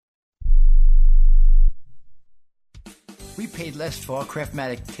We paid less for our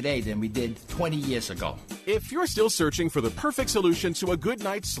Craftmatic today than we did 20 years ago. If you're still searching for the perfect solution to a good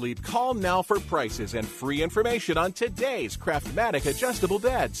night's sleep, call now for prices and free information on today's Craftmatic adjustable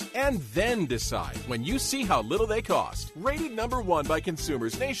beds. And then decide when you see how little they cost. Rated #1 by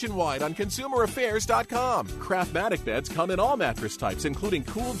consumers nationwide on ConsumerAffairs.com. Craftmatic beds come in all mattress types, including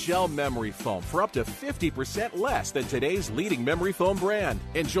cool gel memory foam for up to 50% less than today's leading memory foam brand.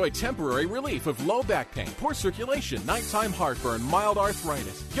 Enjoy temporary relief of low back pain, poor circulation, nighttime heartburn, mild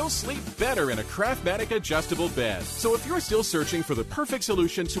arthritis. You'll sleep better in a Craftmatic adjustable bed. So if you're still searching for the perfect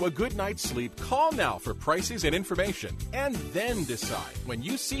solution to a good night's sleep, call now for prices and information. And then decide when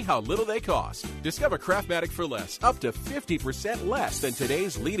you see how little they cost. Discover Craftmatic for less, up to 50% less than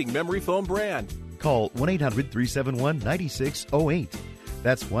today's leading memory foam brand. Call 1-800-371-9608.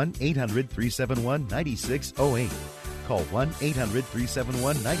 That's 1-800-371-9608. Call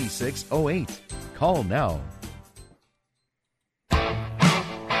 1-800-371-9608. Call now.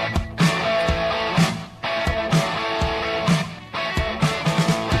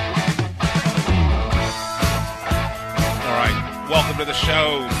 Welcome to the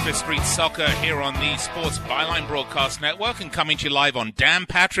show, Fifth Street Soccer, here on the Sports Byline Broadcast Network, and coming to you live on Dan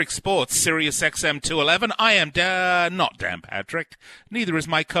Patrick Sports, Sirius XM 211. I am not Dan Patrick. Neither is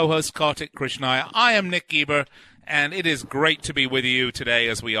my co-host, Kartik Krishnaiyer. I am Nick Geber, and it is great to be with you today,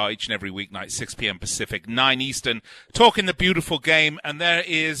 as we are each and every weeknight, 6 p.m. Pacific, 9 Eastern, talking the beautiful game. And there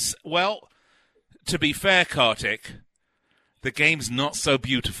is, well, to be fair, Kartik, the game's not so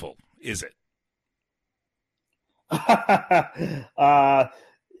beautiful, is it?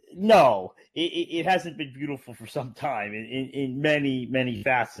 No, it hasn't been beautiful for some time in many, many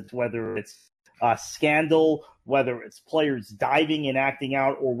facets, whether it's a scandal, whether it's players diving and acting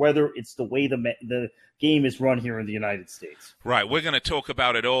out, or whether it's the way the game is run here in the United States. Right. We're going to talk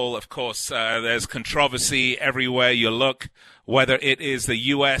about it all. Of course, there's controversy everywhere you look, whether it is the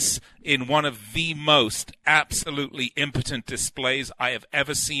U.S. in one of the most absolutely impotent displays I have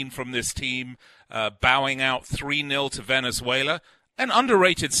ever seen from this team, bowing out 3-0 to Venezuela. An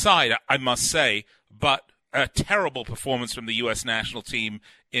underrated side, I must say, but a terrible performance from the U.S. national team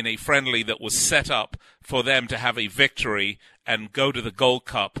in a friendly that was set up for them to have a victory and go to the Gold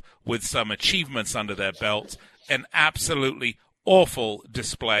Cup with some achievements under their belt. An absolutely awful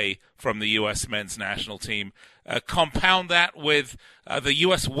display from the U.S. men's national team. Compound that with the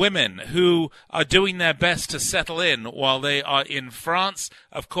U.S. women, who are doing their best to settle in while they are in France.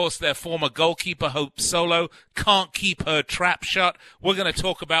 Of course, their former goalkeeper, Hope Solo, can't keep her trap shut. We're going to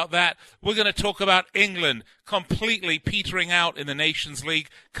talk about that. We're going to talk about England completely petering out in the Nations League,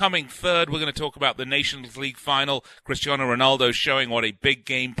 coming third. We're going to talk about the Nations League final, Cristiano Ronaldo showing what a big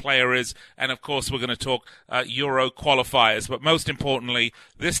game player is. And, of course, we're going to talk Euro qualifiers. But most importantly,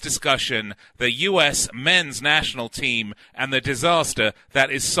 this discussion, the U.S. men's national team and the disaster that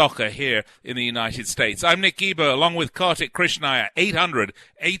is soccer here in the United States. I'm Nick Geber, along with Kartik Krishnaiyer.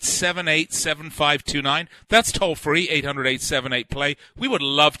 800-878-7529. That's toll free, 800-878-PLAY. We would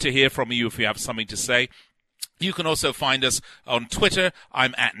love to hear from you if you have something to say. You can also find us on Twitter.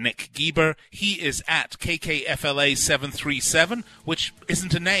 I'm at Nick Geber. He is at KKFLA737, which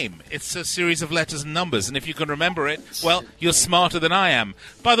isn't a name. It's a series of letters and numbers. And if you can remember it, well, you're smarter than I am.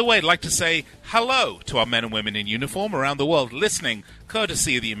 By the way, I'd like to say hello to our men and women in uniform around the world listening,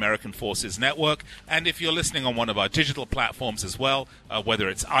 courtesy of the American Forces Network. And if you're listening on one of our digital platforms as well, whether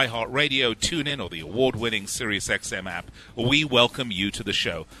it's iHeartRadio, TuneIn, or the award-winning SiriusXM app, we welcome you to the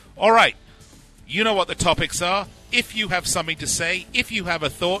show. All right. You know what the topics are. If you have something to say, if you have a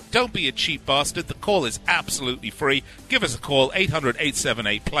thought, don't be a cheap bastard. The call is absolutely free. Give us a call,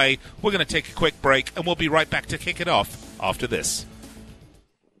 800-878-PLAY. We're going to take a quick break, and we'll be right back to kick it off after this.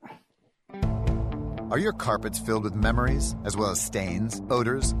 Are your carpets filled with memories, as well as stains,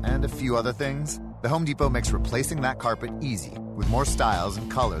 odors, and a few other things? The Home Depot makes replacing that carpet easy, with more styles and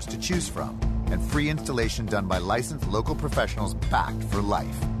colors to choose from, and free installation done by licensed local professionals backed for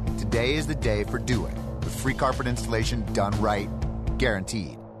life. Today is the day for Do It, with free carpet installation done right,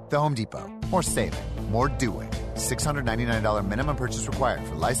 guaranteed. The Home Depot. More saving, more Do It. $699 minimum purchase required.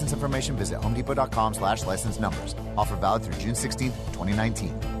 For license information, visit homedepot.com/license numbers. Offer valid through June 16th,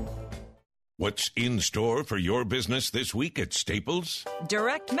 2019. What's in store for your business this week at Staples?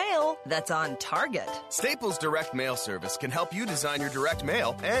 Direct mail that's on target. Staples Direct Mail Service can help you design your direct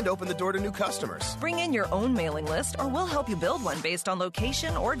mail and open the door to new customers. Bring in your own mailing list, or we'll help you build one based on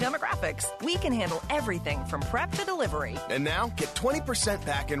location or demographics. We can handle everything from prep to delivery. And now, get 20%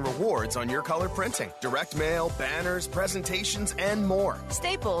 back in rewards on your color printing, direct mail, banners, presentations, and more.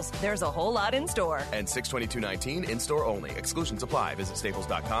 Staples, there's a whole lot in store. And 6/22/19 in-store only. Exclusions apply. Visit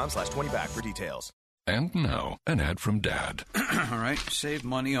staples.com/20back for details. And now, an ad from Dad. All right, save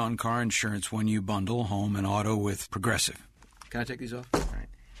money on car insurance when you bundle home and auto with Progressive. Can I take these off? All right.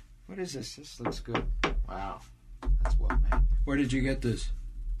 What is this? This looks good. Wow, that's well made. Where did you get this?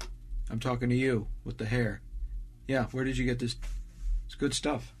 I'm talking to you with the hair. Yeah, where did you get this? It's good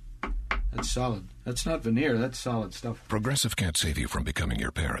stuff. That's solid. That's not veneer. That's solid stuff. Progressive can't save you from becoming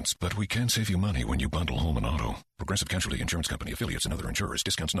your parents, but we can save you money when you bundle home and auto. Progressive Casualty Insurance Company, affiliates, and other insurers.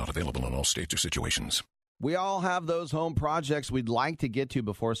 Discounts not available in all states or situations. We all have those home projects we'd like to get to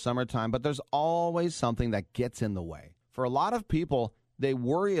before summertime, but there's always something that gets in the way. For a lot of people, they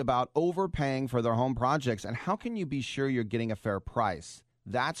worry about overpaying for their home projects, and how can you be sure you're getting a fair price?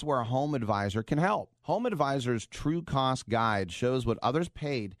 That's where Home Advisor can help. Home Advisor's True Cost Guide shows what others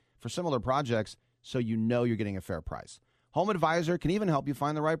paid for similar projects, so you know you're getting a fair price. Home Advisor can even help you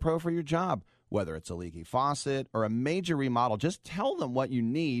find the right pro for your job. Whether it's a leaky faucet or a major remodel, just tell them what you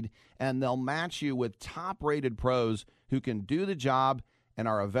need, and they'll match you with top-rated pros who can do the job and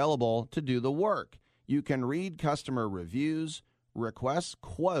are available to do the work. You can read customer reviews, request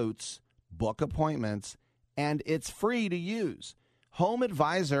quotes, book appointments, and it's free to use. Home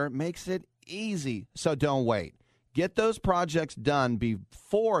Advisor makes it easy, so don't wait. Get those projects done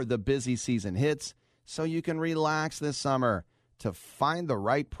before the busy season hits so you can relax this summer. To find the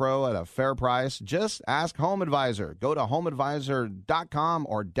right pro at a fair price, just ask Home Advisor. Go to homeadvisor.com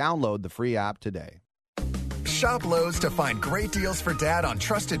or download the free app today. Shop Lowe's to find great deals for Dad on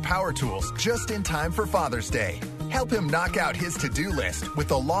trusted power tools just in time for Father's Day. Help him knock out his to-do list with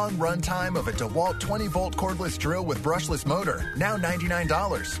the long run time of a DeWalt 20-volt cordless drill with brushless motor, now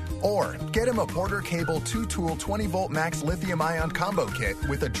 $99. Or get him a Porter Cable 2-tool 20-volt max lithium-ion combo kit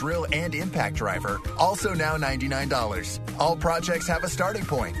with a drill and impact driver, also now $99. All projects have a starting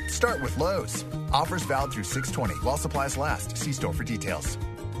point. Start with Lowe's. Offers valid through 6/20 while supplies last. See store for details.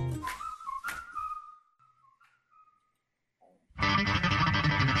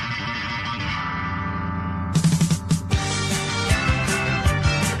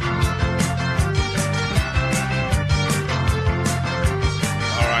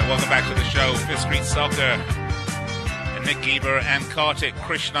 Welcome back to the show, Fifth Street Soccer. And Nick Geber and Kartik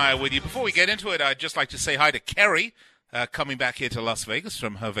Krishnaiyer with you. Before we get into it, I'd just like to say hi to Kerry, coming back here to Las Vegas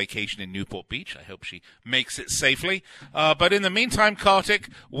from her vacation in Newport Beach. I hope she makes it safely. But in the meantime, Kartik,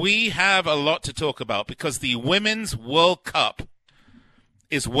 we have a lot to talk about because the Women's World Cup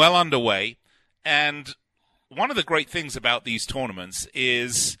is well underway. And one of the great things about these tournaments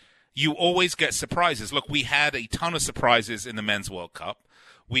is you always get surprises. Look, we had a ton of surprises in the Men's World Cup.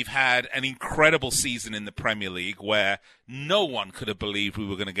 We've had an incredible season in the Premier League where no one could have believed we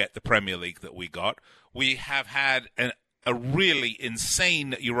were going to get the Premier League that we got. We have had a really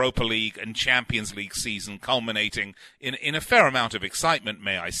insane Europa League and Champions League season culminating in a fair amount of excitement,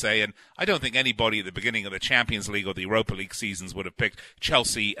 may I say. And I don't think anybody at the beginning of the Champions League or the Europa League seasons would have picked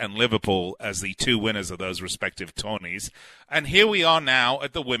Chelsea and Liverpool as the two winners of those respective tourneys. And here we are now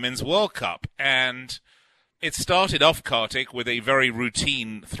at the Women's World Cup. And it started off, Kartik, with a very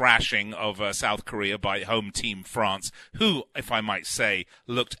routine thrashing of South Korea by home team France, who, if I might say,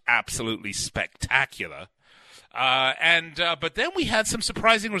 looked absolutely spectacular. But then we had some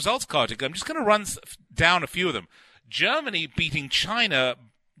surprising results, Kartik. I'm just going to run down a few of them. Germany beating China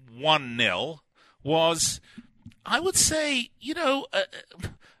 1-0 was, I would say,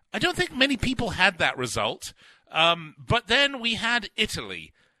 I don't think many people had that result. But then we had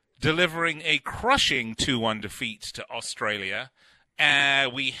Italy delivering a crushing 2-1 defeat to Australia.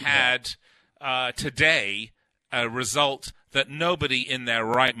 We had today a result that nobody in their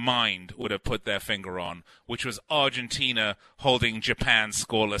right mind would have put their finger on, which was Argentina holding Japan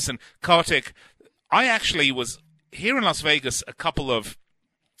scoreless. And Kartik, I actually was here in Las Vegas a couple of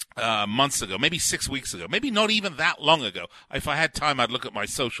months ago, maybe 6 weeks ago, maybe not even that long ago. If I had time, I'd look at my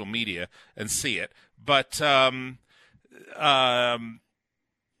social media and see it. But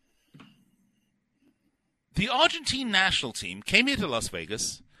the Argentine national team came here to Las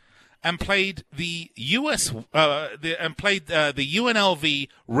Vegas and played the UNLV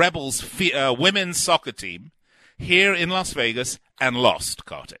Rebels women's soccer team here in Las Vegas and lost,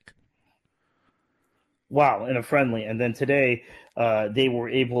 Kartik. Wow, in a friendly. And then today they were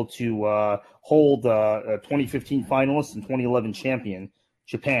able to hold a 2015 finalist and 2011 champion,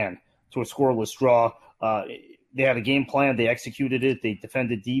 Japan, to a scoreless draw. They had a game plan. They executed it. They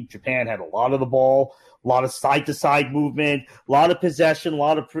defended deep. Japan had a lot of the ball, a lot of side-to-side movement, a lot of possession, a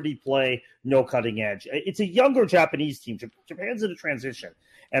lot of pretty play, no cutting edge. It's a younger Japanese team. Japan's in a transition.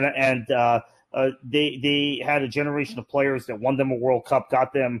 And they had a generation of players that won them a World Cup,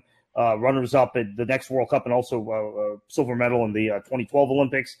 got them runners-up at the next World Cup and also silver medal in the 2012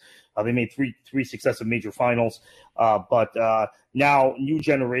 Olympics. They made three successive major finals. But now, new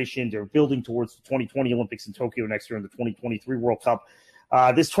generation, they're building towards the 2020 Olympics in Tokyo next year and the 2023 World Cup.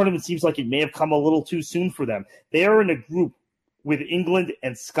 This tournament seems like it may have come a little too soon for them. They are in a group with England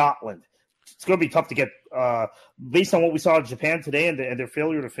and Scotland. It's going to be tough to get, based on what we saw in Japan today and their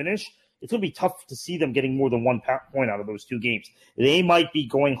failure to finish, it's going to be tough to see them getting more than 1 point out of those two games. They might be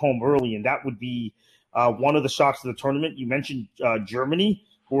going home early, and that would be one of the shocks of the tournament. You mentioned Germany,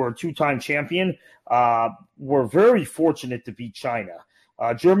 who are a two-time champion. Were very fortunate to beat China.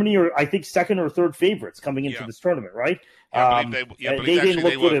 Germany are, I think, second or third favorites coming into this tournament, right? I They believe didn't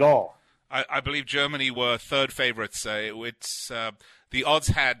look good at all. I believe Germany were third favorites. The odds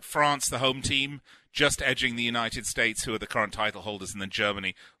had France, the home team, just edging the United States, who are the current title holders, and then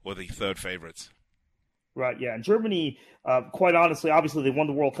Germany were the third favorites. Right, yeah. And Germany, quite honestly, obviously they won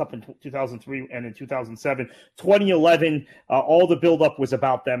the World Cup in 2003 and in 2007. 2011, all the buildup was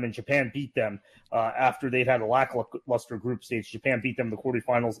about them, and Japan beat them after they'd had a lackluster group stage. Japan beat them in the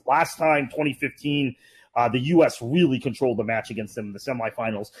quarterfinals. Last time, 2015, the U.S. really controlled the match against them in the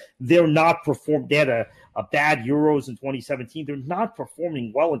semifinals. They're not performed. They had a bad Euros in 2017. They're not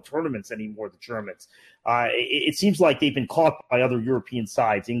performing well in tournaments anymore, the Germans. It seems like they've been caught by other European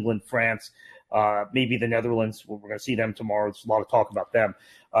sides, England, France, maybe the Netherlands. We're going to see them tomorrow. There's a lot of talk about them.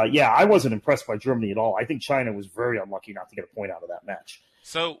 I wasn't impressed by Germany at all. I think China was very unlucky not to get a point out of that match.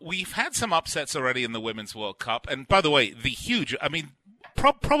 So we've had some upsets already in the Women's World Cup. And by the way,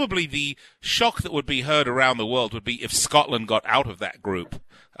 probably the shock that would be heard around the world would be if Scotland got out of that group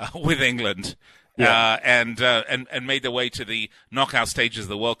with England and made their way to the knockout stages of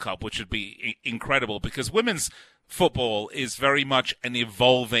the World Cup, which would be incredible because women's football is very much an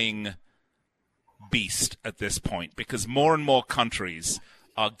evolving beast at this point because more and more countries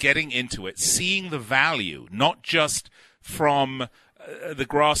are getting into it, seeing the value, not just from the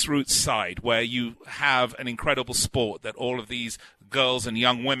grassroots side where you have an incredible sport that all of these girls and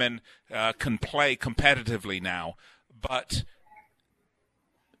young women can play competitively now, but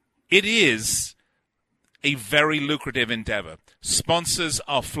it is a very lucrative endeavor. Sponsors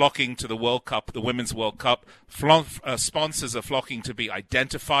are flocking to the World Cup, the Women's World Cup. Sponsors are flocking to be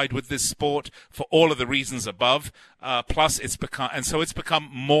identified with this sport for all of the reasons above. Plus, it's become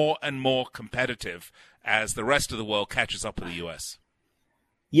more and more competitive as the rest of the world catches up with the U.S.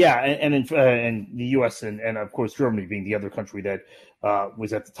 Yeah, and the U.S. and of course Germany being the other country that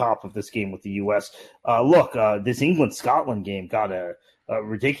was at the top of this game with the U.S. This England-Scotland game got a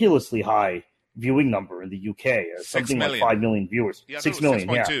ridiculously high viewing number in the UK, something like 5 million viewers. Yeah, 6 million,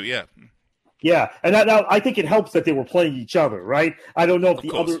 6.2, yeah. Yeah, and now I think it helps that they were playing each other, right? I don't know if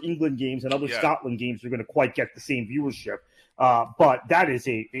the other England games and other Scotland games are going to quite get the same viewership, but that is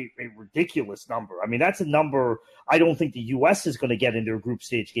a ridiculous number. I mean, that's a number I don't think the U.S. is going to get in their group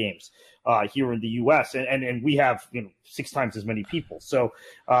stage games here in the U.S., and we have 6 times as many people. So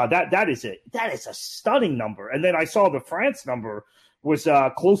that is a stunning number. And then I saw the France number was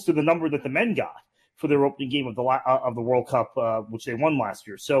close to the number that the men got for their opening game of the World Cup, which they won last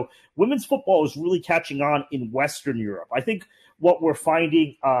year. So women's football is really catching on in Western Europe. I think what we're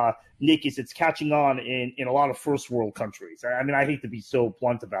finding, Nick, is it's catching on in a lot of first world countries. I mean, I hate to be so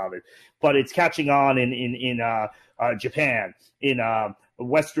blunt about it, but it's catching on in Japan, in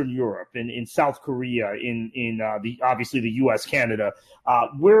Western Europe, in South Korea, in obviously the U.S., Canada.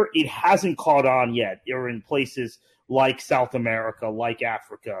 Where it hasn't caught on yet are in places like South America, like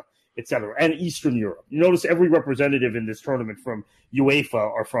Africa, etc., and Eastern Europe. You notice every representative in this tournament from UEFA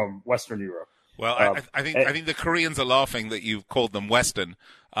are from Western Europe. Well, I think the Koreans are laughing that you've called them Western,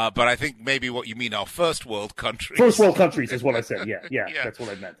 but I think maybe what you mean are first world countries. First world countries is what I said. Yeah, that's what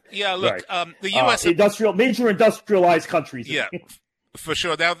I meant. Yeah, look, right. The U.S. Major industrialized countries. Yeah, for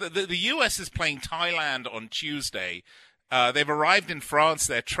sure. Now, the U.S. is playing Thailand on Tuesday. They've arrived in France.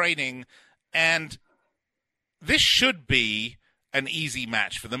 They're training, and this should be an easy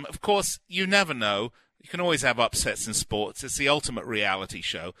match for them. Of course, you never know. You can always have upsets in sports. It's the ultimate reality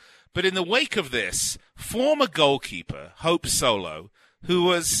show. But in the wake of this, former goalkeeper Hope Solo, who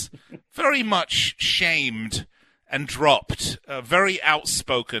was very much shamed and dropped, very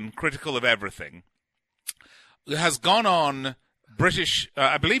outspoken, critical of everything, has gone on British,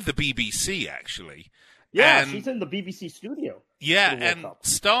 I believe the BBC actually. Yeah, she's in the BBC studio. Yeah, and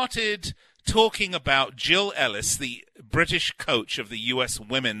started talking about Jill Ellis, the British coach of the U.S.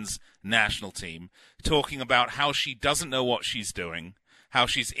 women's national team, talking about how she doesn't know what she's doing, how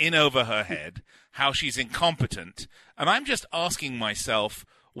she's in over her head, how she's incompetent. And I'm just asking myself,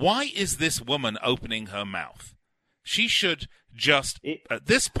 why is this woman opening her mouth? She should just, at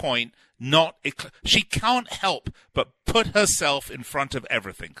this point, she can't help but put herself in front of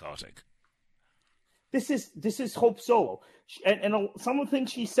everything, Kartik. This is Hope Solo. And some of the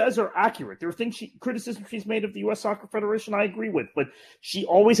things she says are accurate. There are criticisms she's made of the U.S. Soccer Federation I agree with, but she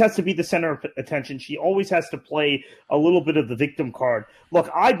always has to be the center of attention. She always has to play a little bit of the victim card. Look,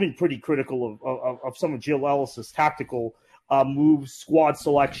 I've been pretty critical of some of Jill Ellis's tactical moves, squad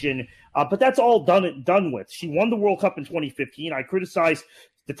selection, but that's all done with. She won the World Cup in 2015. I criticized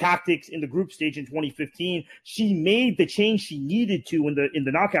the tactics in the group stage in 2015. She made the change she needed to in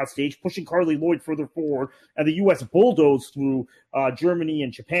the knockout stage, pushing Carly Lloyd further forward, and the U.S. bulldozed through Germany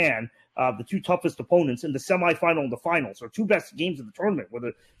and Japan, the two toughest opponents in the semifinal and the finals. Our two best games of the tournament were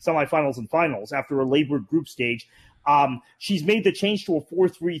the semifinals and finals after a labored group stage. She's made the change to a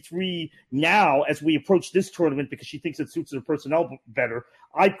 4-3-3 now as we approach this tournament because she thinks it suits her personnel better.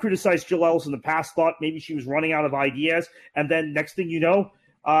 I've criticized Jill Ellis in the past, thought maybe she was running out of ideas, and then next thing you know,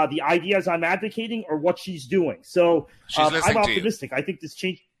 the ideas I'm advocating are what she's doing. So I'm optimistic. I think this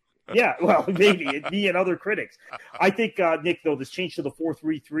change – yeah, well, maybe me and other critics. I think, Nick, though, this change to the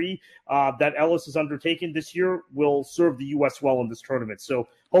 4-3-3 that Ellis has undertaken this year will serve the U.S. well in this tournament. So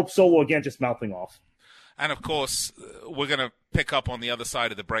Hope Solo, again, just mouthing off. And, of course, we're going to pick up on the other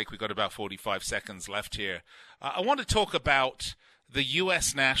side of the break. We've got about 45 seconds left here. I want to talk about the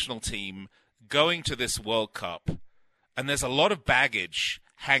U.S. national team going to this World Cup, and there's a lot of baggage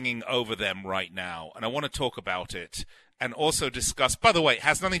hanging over them right now, and I want to talk about it and also discuss, by the way, it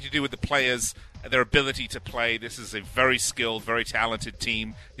has nothing to do with the players, their ability to play. This is a very skilled, very talented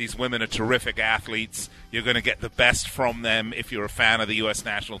team. These women are terrific athletes. You're going to get the best from them if you're a fan of the U.S.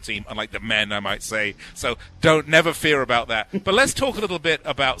 national team, unlike the men, I might say. So never fear about that. But let's talk a little bit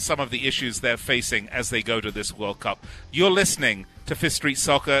about some of the issues they're facing as they go to this World Cup. You're listening to Fifth Street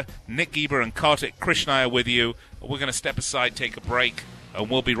Soccer. Nick Geber and Kartik Krishnaiyer with you. We're going to step aside, take a break, and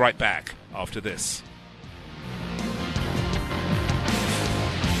we'll be right back after this.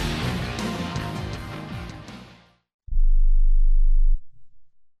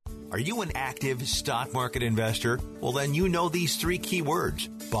 Are you an active stock market investor? Well, then you know these three key words: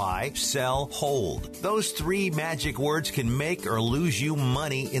 buy, sell, hold. Those three magic words can make or lose you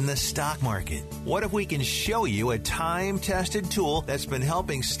money in the stock market. What if we can show you a time-tested tool that's been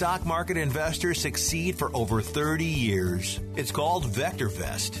helping stock market investors succeed for over 30 years? It's called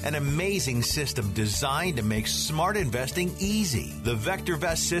VectorVest, an amazing system designed to make smart investing easy. The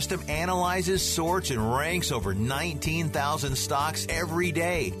VectorVest system analyzes, sorts, and ranks over 19,000 stocks every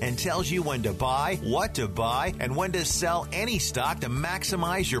day and tells you when to buy, what to buy, and when to sell any stock to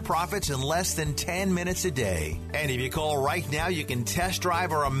maximize your profits in less than 10 minutes a day. And if you call right now, you can test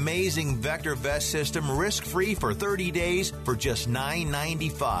drive our amazing VectorVest system risk-free for 30 days for just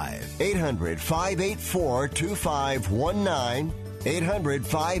 $9.95. 800-584-2519.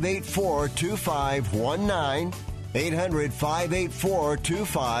 800-584-2519.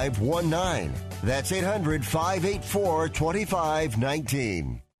 800-584-2519. That's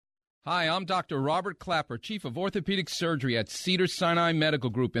 800-584-2519. Hi, I'm Dr. Robert Clapper, Chief of Orthopedic Surgery at Cedars-Sinai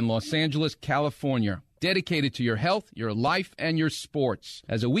Medical Group in Los Angeles, California. Dedicated to your health, your life, and your sports.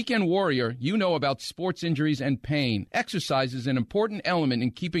 As a weekend warrior, you know about sports injuries and pain. Exercise is an important element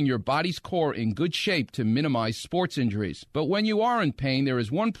in keeping your body's core in good shape to minimize sports injuries. But when you are in pain, there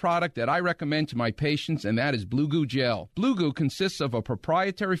is one product that I recommend to my patients, and that is Blue Goo Gel. Blue Goo consists of a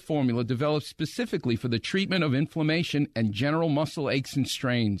proprietary formula developed specifically for the treatment of inflammation and general muscle aches and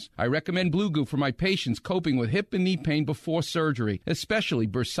strains. I recommend Blue Goo for my patients coping with hip and knee pain before surgery, especially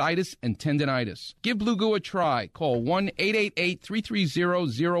bursitis and tendinitis. Give Blue Goo a try. Call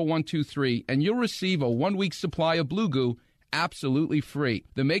 1-888-330-0123 and you'll receive a 1-week supply of Blue Goo absolutely free.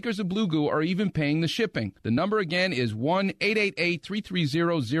 The makers of Blue Goo are even paying the shipping. The number again is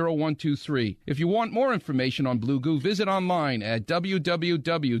 1-888-330-0123. If you want more information on Blue Goo, visit online at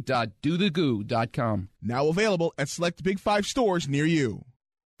www.dothegoo.com. Now available at select Big 5 stores near you.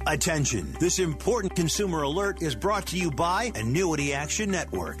 Attention, this important consumer alert is brought to you by Annuity Action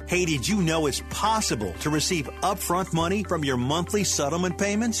Network. Hey, did you know it's possible to receive upfront money from your monthly settlement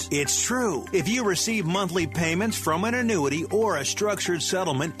payments? It's true. If you receive monthly payments from an annuity or a structured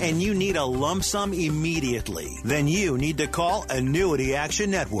settlement and you need a lump sum immediately, then you need to call Annuity Action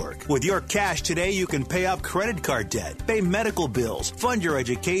Network. With your cash today, you can pay off credit card debt, pay medical bills, fund your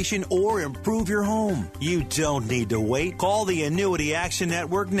education, or improve your home. You don't need to wait. Call the Annuity Action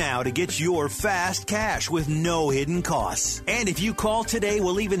Network now to get your fast cash with no hidden costs. And if you call today,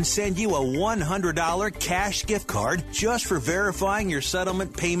 we'll even send you a $100 cash gift card just for verifying your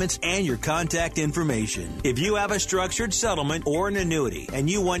settlement payments and your contact information. If you have a structured settlement or an annuity and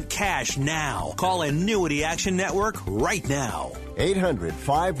you want cash now, call Annuity Action Network right now.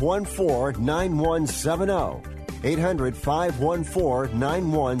 800-514-9170.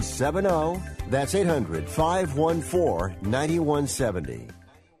 800-514-9170. That's 800-514-9170.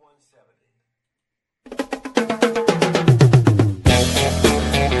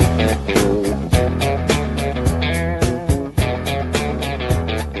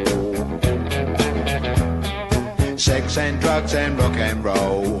 Sex and drugs and rock and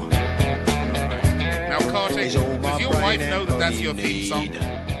roll. Now, Kartik, does your wife know that that's your theme song?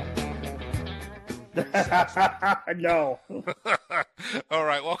 No. All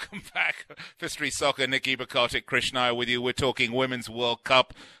right, welcome back. Fifth Street Soccer, Nick Eber, Kartik Krishnaiyer with you. We're talking Women's World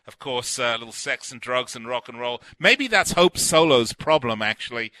Cup. Of course, a little sex and drugs and rock and roll. Maybe that's Hope Solo's problem,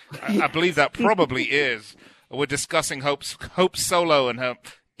 actually. I believe that probably is. We're discussing Hope Solo and her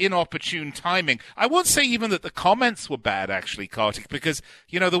inopportune timing. I won't say even that the comments were bad, actually, Kartik, because,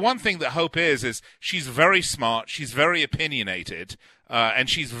 you know, the one thing that Hope is she's very smart, she's very opinionated, and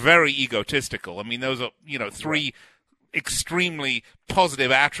she's very egotistical. I mean, those are, you know, three extremely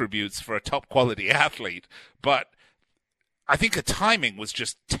positive attributes for a top-quality athlete. But I think her timing was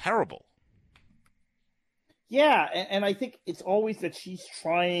just terrible. Yeah, and I think it's always that she's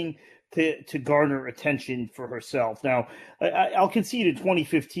trying to garner attention for herself. Now, I'll concede in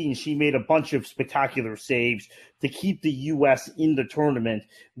 2015, she made a bunch of spectacular saves to keep the U.S. in the tournament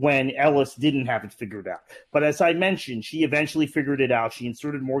when Ellis didn't have it figured out. But as I mentioned, she eventually figured it out. She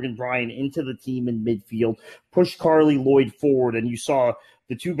inserted Morgan Bryant into the team in midfield, pushed Carly Lloyd forward, and you saw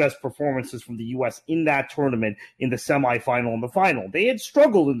the two best performances from the U.S. in that tournament in the semifinal and the final. They had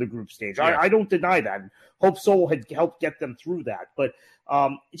struggled in the group stage. Yeah. I don't deny that. Hope Solo had helped get them through that. But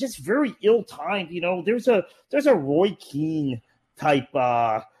it's just very ill-timed. You know, there's a Roy Keane type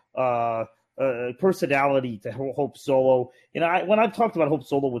personality to Hope Solo. You know, when I've talked about Hope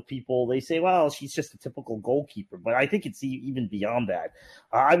Solo with people, they say, well, she's just a typical goalkeeper. But I think it's even beyond that.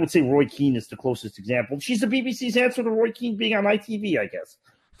 I would say Roy Keane is the closest example. She's the BBC's answer to Roy Keane being on ITV, I guess.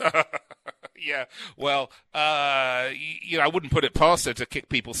 Yeah, well, you know, I wouldn't put it past her to kick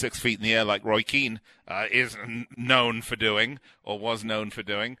people 6 feet in the air like Roy Keane is known for doing, or was known for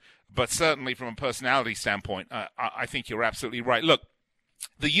doing. But certainly from a personality standpoint, I think you're absolutely right. Look,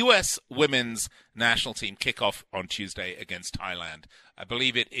 the U.S. women's national team kick off on Tuesday against Thailand. I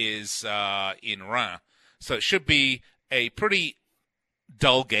believe it is in Rennes. So it should be a pretty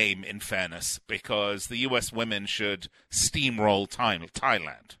dull game, in fairness, because the U.S. women should steamroll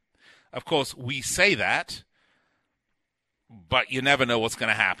Thailand. Of course, we say that, but you never know what's going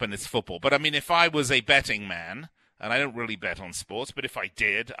to happen. It's football. But, I mean, if I was a betting man, and I don't really bet on sports, but if I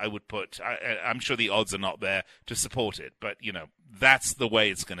did, I would put – I'm sure the odds are not there to support it. But, you know, that's the way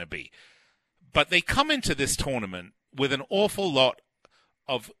it's going to be. But they come into this tournament with an awful lot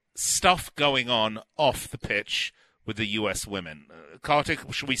of stuff going on off the pitch with the U.S. women.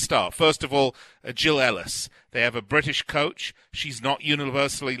 Kartik, should we start? First of all, Jill Ellis. They have a British coach. She's not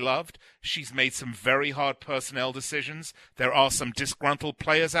universally loved. She's made some very hard personnel decisions. There are some disgruntled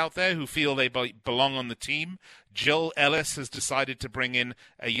players out there who feel they belong on the team. Jill Ellis has decided to bring in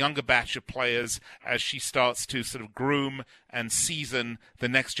a younger batch of players as she starts to sort of groom and season the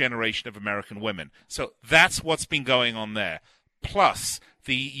next generation of American women. So that's what's been going on there. Plus,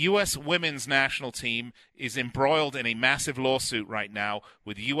 the U.S. women's national team is embroiled in a massive lawsuit right now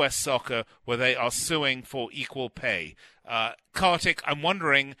with U.S. Soccer where they are suing for equal pay. Kartik, I'm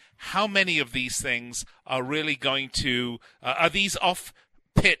wondering how many of these things are really going to are these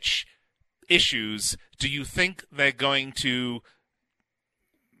off-pitch issues? Do you think they're going to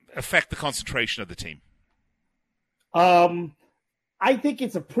affect the concentration of the team? I think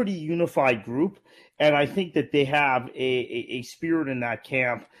it's a pretty unified group, and I think that they have a spirit in that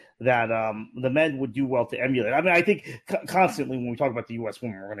camp that the men would do well to emulate. I mean, I think constantly when we talk about the U.S.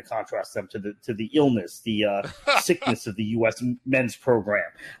 women, we're going to contrast them to the illness, the sickness of the U.S. men's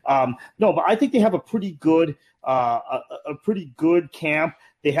program. No, but I think they have a pretty good camp.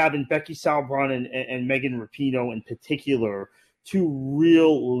 They have in Becky Sauerbrunn and Megan Rapinoe in particular, two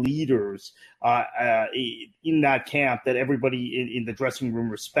real leaders in that camp that everybody in the dressing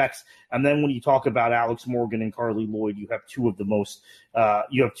room respects. And then when you talk about Alex Morgan and Carly Lloyd, you have two of the most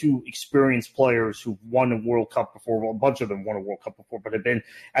you have two experienced players who've won a World Cup before. Well, a bunch of them won a World Cup before, but have been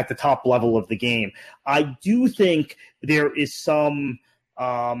at the top level of the game. I do think there is some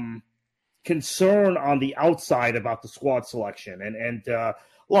concern on the outside about the squad selection. And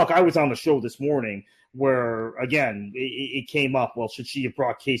look, I was on the show this morning where, again, it came up, well, should she have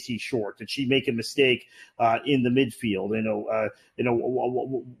brought Casey Short? Did she make a mistake in the midfield?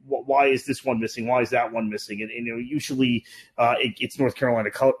 Why is this one missing? Why is that one missing? And usually it's North Carolina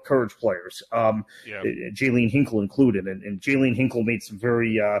Courage players, Jaylene Hinkle included. And Jaylene Hinkle made some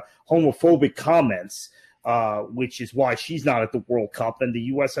very homophobic comments, which is why she's not at the World Cup, and the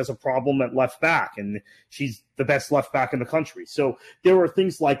U.S. has a problem at left back, and she's the best left back in the country. So there are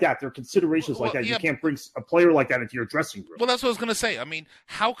things like that. There are considerations like that. You can't bring a player like that into your dressing room. Well, that's what I was going to say. I mean,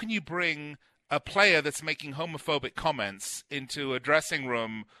 how can you bring a player that's making homophobic comments into a dressing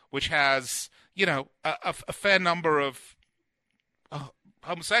room which has, a fair number of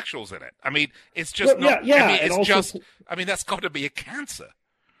homosexuals in it? I mean, it's just not. Yeah, I mean, I mean, that's got to be a cancer.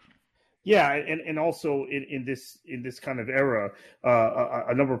 Yeah, and also in this kind of era,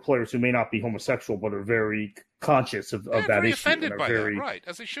 a number of players who may not be homosexual but are very conscious of that very issue. Offended by that, right,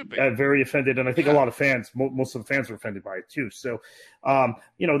 as they should be. Very offended, and I think a lot of fans, most of the fans are offended by it too. So,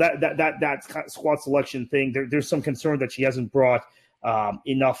 that squad selection thing, there's some concern that she hasn't brought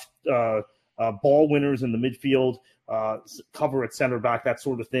enough ball winners in the midfield, cover at center back, that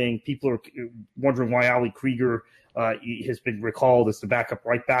sort of thing. People are wondering why Ali Krieger has been recalled as the backup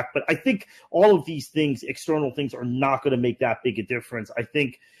right back. But I think all of these things, external things, are not going to make that big a difference. I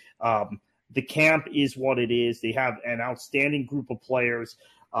think the camp is what it is. They have an outstanding group of players.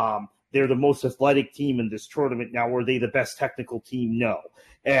 They're the most athletic team in this tournament. Now, were they the best technical team? No.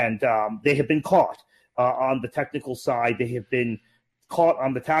 And they have been caught on the technical side. They have been caught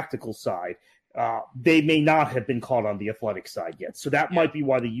on the tactical side. They may not have been caught on the athletic side yet. So that might be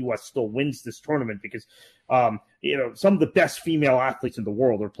why the U.S. still wins this tournament, because, some of the best female athletes in the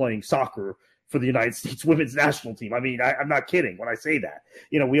world are playing soccer for the United States women's national team. I mean, I'm not kidding when I say that.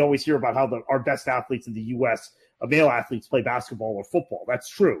 We always hear about how our best athletes in the U.S., male athletes, play basketball or football. That's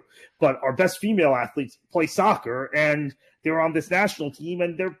true. But our best female athletes play soccer, and they're on this national team,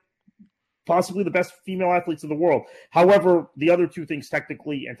 and they're possibly the best female athletes in the world. However, the other two things,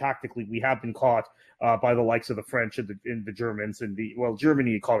 technically and tactically, we have been caught by the likes of the French and the Germans, and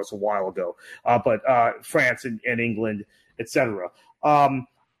Germany caught us a while ago, but France and England, etc.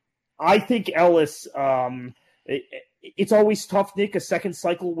 I think Ellis, it's always tough, Nick, a second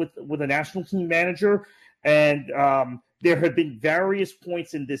cycle with a national team manager, and there have been various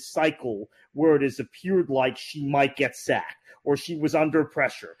points in this cycle where it has appeared like she might get sacked, or she was under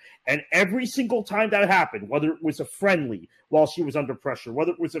pressure. And every single time that happened, whether it was a friendly while she was under pressure,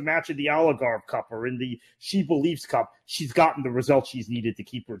 whether it was a match in the Algarve Cup or in the She Believes Cup, she's gotten the results she's needed to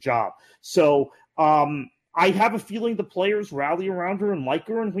keep her job. So I have a feeling the players rally around her and like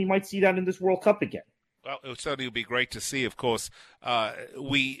her, and we might see that in this World Cup again. Well, it certainly would be great to see, of course.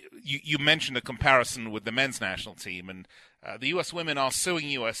 You mentioned a comparison with the men's national team, and the U.S. women are suing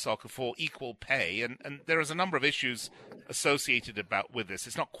U.S. Soccer for equal pay, and there is a number of issues associated with this.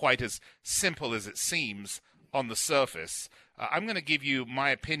 It's not quite as simple as it seems on the surface. I'm going to give you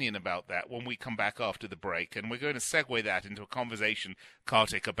my opinion about that when we come back after the break, and we're going to segue that into a conversation,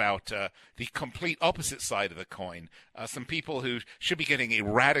 Kartik, about the complete opposite side of the coin. Some people who should be getting a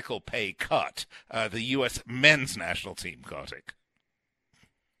radical pay cut, the U.S. men's national team, Kartik.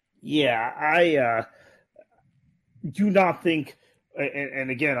 Yeah, I do not think,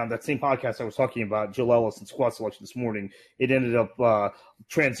 and again, on that same podcast I was talking about Jill Ellis and squad selection this morning, it ended up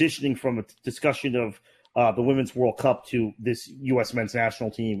transitioning from a discussion of the Women's World Cup to this U.S. men's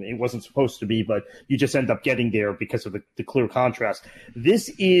national team. It wasn't supposed to be, but you just end up getting there because of the clear contrast. This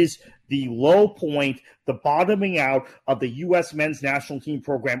is the low point, the bottoming out of the U.S. men's national team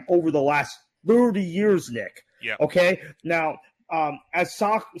program over the last 30 years, Nick. Yeah. Okay? Now, as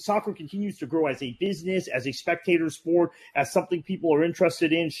soccer continues to grow as a business, as a spectator sport, as something people are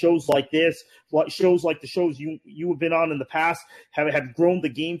interested in, shows like this, shows like the shows you have been on in the past have grown the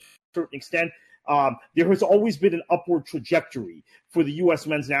game to a certain extent. There has always been an upward trajectory for the U.S.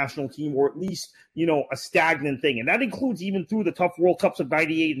 men's national team, or at least, a stagnant thing. And that includes even through the tough World Cups of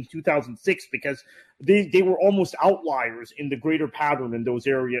 98 and 2006, because they were almost outliers in the greater pattern in those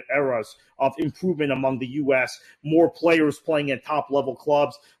eras of improvement among the U.S., more players playing at top-level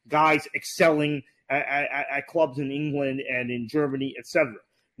clubs, guys excelling at clubs in England and in Germany, etc.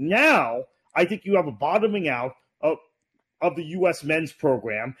 Now, I think you have a bottoming out of the U.S. men's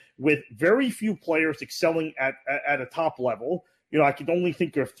program, with very few players excelling at a top level. I can only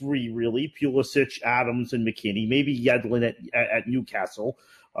think of three, really: Pulisic, Adams, and McKinney, maybe Yedlin at Newcastle.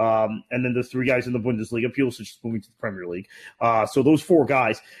 And then the three guys in the Bundesliga. Pulisic is moving to the Premier League. So those four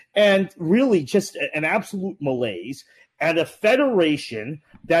guys. And really just an absolute malaise. and a federation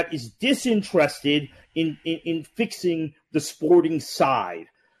that is disinterested in fixing the sporting side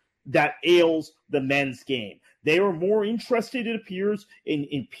that ails the men's game. They are more interested, it appears,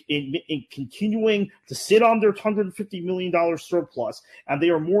 in continuing to sit on their $150 million surplus, and they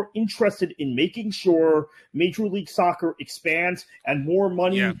are more interested in making sure Major League Soccer expands and more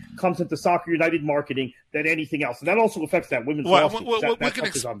money comes into Soccer United marketing than anything else. And that also affects that women's lawsuit. We're going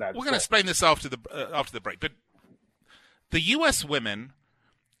to explain this after the break. But the U.S. women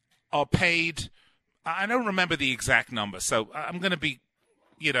are paid, I don't remember the exact number, so I'm going to be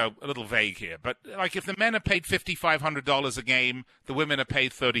a little vague here, but like if the men are paid $5,500 a game, the women are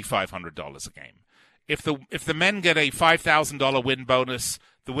paid $3,500 a game. If the men get a $5,000 win bonus,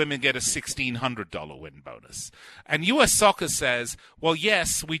 the women get a $1,600 win bonus. And U.S. Soccer says, well,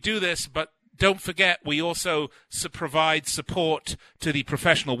 yes, we do this, but don't forget, we also provide support to the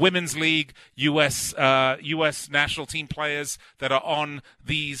Professional Women's League, U.S. national team players that are on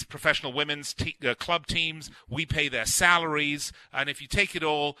these professional women's club teams. We pay their salaries, and if you take it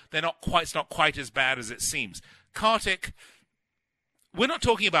all, it's not quite as bad as it seems. Kartik, we're not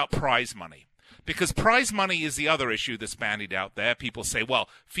talking about prize money. Because prize money is the other issue that's bandied out there. People say, well,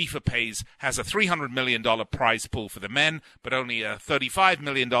 FIFA has a $300 million prize pool for the men, but only a $35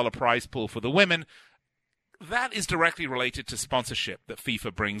 million prize pool for the women. That is directly related to sponsorship that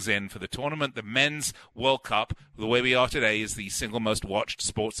FIFA brings in for the tournament. The Men's World Cup, the way we are today, is the single most watched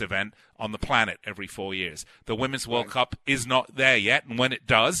sports event on the planet every 4 years. The Women's World Cup is not there yet, and when it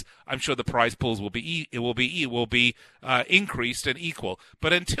does, I'm sure the prize pools will be increased and equal.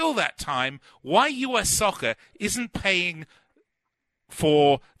 But until that time, why U.S. Soccer isn't paying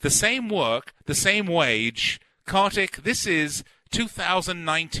for the same work, the same wage? Kartik, this is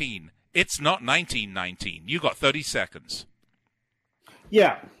 2019. It's not 1919. You got 30 seconds.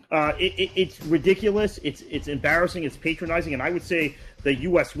 Yeah, it's ridiculous. It's embarrassing. It's patronizing. And I would say the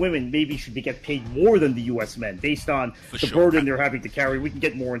U.S. women maybe should get paid more than the U.S. men based on burden they're having to carry. We can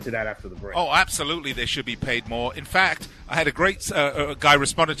get more into that after the break. Oh, absolutely. They should be paid more. In fact, I had a great guy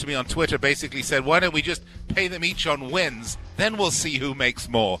responded to me on Twitter, basically said, why don't we just pay them each on wins? Then we'll see who makes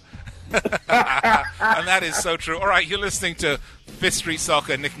more. And that is so true. All right, you're listening to Fifth Street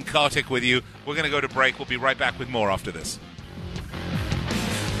Soccer. Nick and Kartik with you. We're going to go to break. We'll be right back with more after this.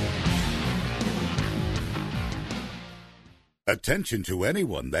 Attention to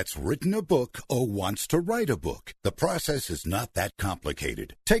anyone that's written a book or wants to write a book. The process is not that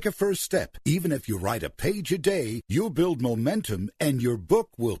complicated. Take a first step. Even if you write a page a day, you'll build momentum and your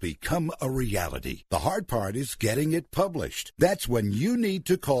book will become a reality. The hard part is getting it published. That's when you need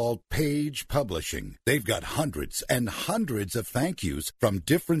to call Page Publishing. They've got hundreds and hundreds of thank yous from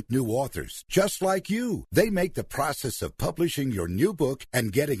different new authors, just like you. They make the process of publishing your new book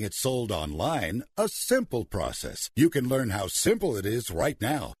and getting it sold online a simple process. You can learn how simple it is right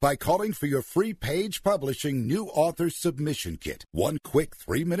now by calling for your free Page Publishing New Author Submission Kit. One quick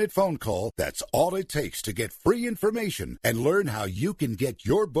 3-minute phone call, that's all it takes to get free information and learn how you can get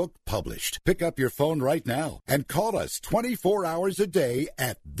your book published. Pick up your phone right now and call us 24 hours a day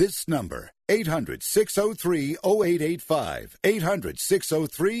at this number. 800-603-0885.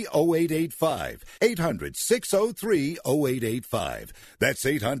 800-603-0885. 800-603-0885. That's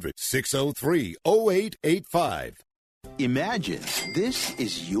 800-603-0885. Imagine this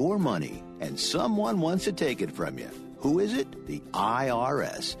is your money and someone wants to take it from you. Who is it? The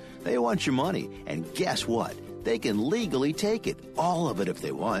IRS. They want your money, and guess what? They can legally take it, all of it if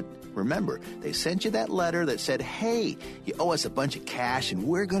they want. Remember, they sent you that letter that said, hey, you owe us a bunch of cash and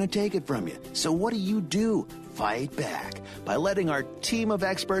we're going to take it from you. So what do? Fight back by letting our team of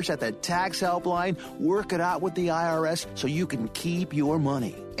experts at the Tax Helpline work it out with the IRS so you can keep your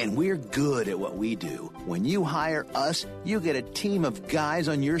money. And we're good at what we do. When you hire us, you get a team of guys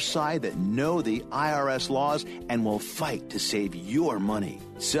on your side that know the IRS laws and will fight to save your money.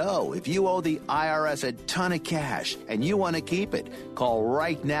 So, if you owe the IRS a ton of cash and you want to keep it, call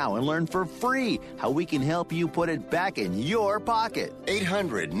right now and learn for free how we can help you put it back in your pocket.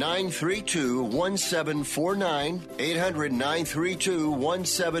 800-932-1749.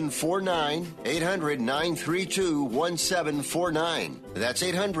 800-932-1749. 800-932-1749. That's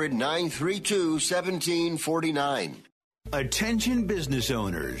 800-932-1749. Attention business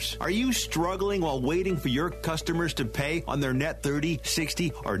owners. Are you struggling while waiting for your customers to pay on their net 30,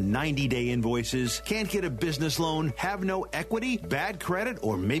 60, or 90-day invoices? Can't get a business loan? Have no equity? Bad credit?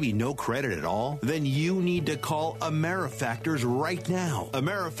 Or maybe no credit at all? Then you need to call AmeriFactors right now.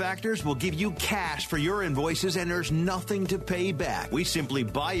 AmeriFactors will give you cash for your invoices and there's nothing to pay back. We simply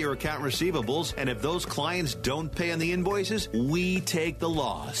buy your account receivables, and if those clients don't pay on the invoices, we take the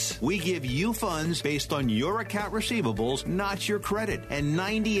loss. We give you funds based on your account receivables skills, not your credit. And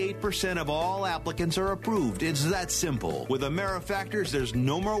 98% of all applicants are approved. It's that simple. With AmeriFactors, there's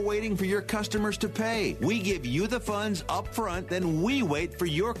no more waiting for your customers to pay. We give you the funds up front, then we wait for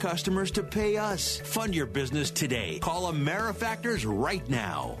your customers to pay us. Fund your business today. Call AmeriFactors right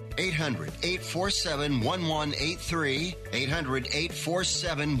now. 800-847-1183.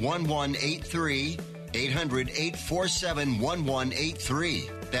 800-847-1183.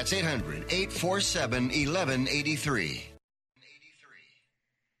 800-847-1183. That's 800-847-1183.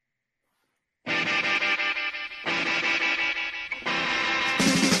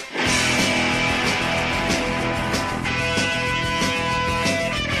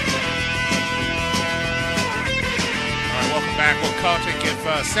 Well, Kartik,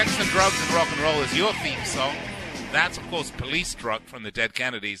 if Sex and Drugs and Rock and Roll is your theme song, that's, of course, Police Struck from the Dead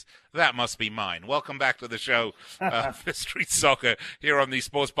Kennedys. That must be mine. Welcome back to the show for Street Soccer here on the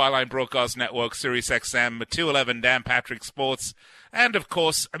Sports Byline Broadcast Network, Sirius XM, 211 Dan Patrick Sports, and, of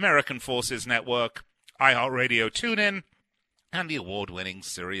course, American Forces Network, iHeartRadio TuneIn, and the award-winning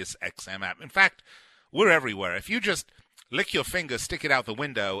Sirius XM app. In fact, we're everywhere. If you just lick your finger, stick it out the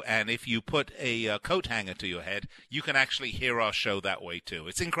window, and if you put a coat hanger to your head, you can actually hear our show that way, too.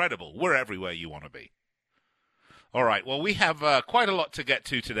 It's incredible. We're everywhere you want to be. All right, well, we have quite a lot to get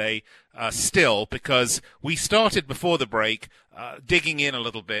to today still, because we started before the break digging in a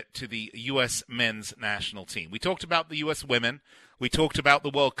little bit to the U.S. men's national team. We talked about the U.S. women. We talked about the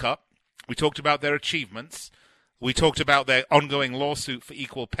World Cup. We talked about their achievements. We talked about their ongoing lawsuit for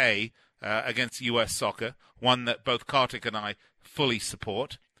equal pay against U.S. soccer, one that both Kartik and I fully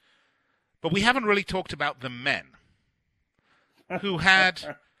support. But we haven't really talked about the men, who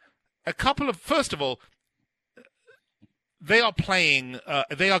had a couple of, first of all, they are getting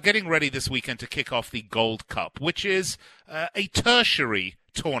ready this weekend to kick off the Gold Cup, which is a tertiary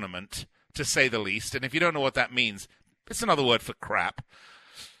tournament, to say the least. And if you don't know what that means, it's another word for crap.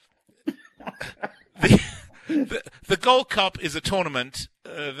 The Gold Cup is a tournament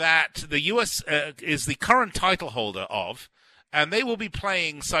that the U.S. Is the current title holder of, and they will be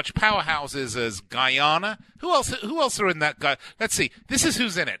playing such powerhouses as Guyana. Who else are in that guy? Let's see. This is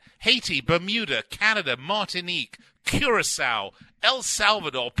who's in it. Haiti, Bermuda, Canada, Martinique, Curacao, El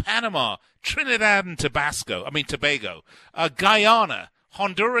Salvador, Panama, Trinidad and Tobago, Guyana,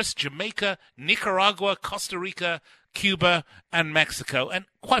 Honduras, Jamaica, Nicaragua, Costa Rica, Cuba, and Mexico. And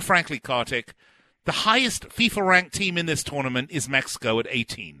quite frankly, Kartik, the highest FIFA-ranked team in this tournament is Mexico at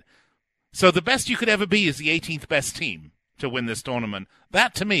 18. So the best you could ever be is the 18th best team to win this tournament.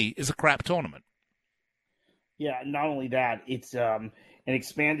 That, to me, is a crap tournament. Yeah, not only that, it's an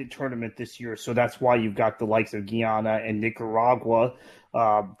expanded tournament this year, so that's why you've got the likes of Guyana and Nicaragua,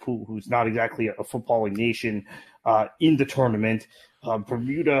 who's not exactly a footballing nation, in the tournament.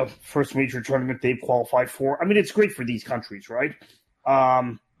 Bermuda, first major tournament they've qualified for. I mean, it's great for these countries, right?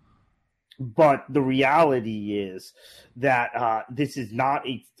 But the reality is that this is not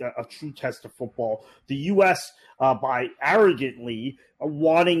a true test of football. The U.S., by arrogantly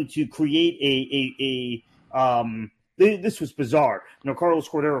wanting to create this was bizarre. Carlos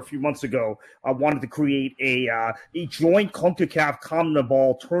Cordero a few months ago wanted to create a joint CONCACAF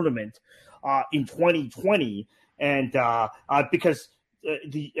CONMEBOL tournament in 2020, and because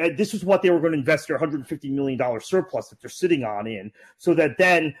this is what they were going to invest their $150 million surplus that they're sitting on in, so that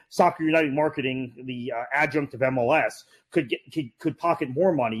then Soccer United Marketing, the adjunct of MLS, could pocket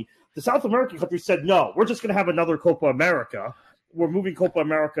more money. The South American countries said, no, we're just going to have another Copa America. We're moving Copa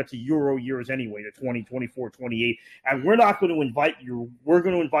America to Euro years anyway, to 2024, 28. And we're not going to invite you. We're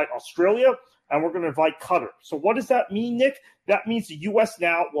going to invite Australia, and we're going to invite Qatar. So what does that mean, Nick? That means the U.S.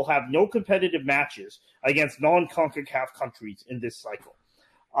 now will have no competitive matches against non-CONCACAF countries in this cycle,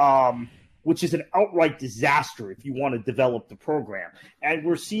 which is an outright disaster if you want to develop the program. And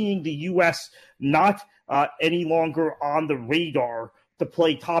we're seeing the U.S. not any longer on the radar to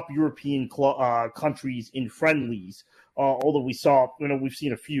play top European countries in friendlies. Although we've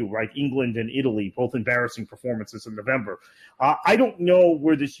seen a few, right? England and Italy, both embarrassing performances in November. I don't know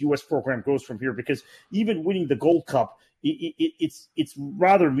where this U.S. program goes from here, because even winning the Gold Cup, it's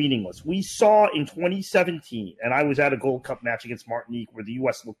rather meaningless. We saw in 2017, and I was at a Gold Cup match against Martinique where the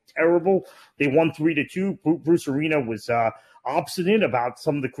U.S. looked terrible. They won 3-2. Bruce Arena was obstinate about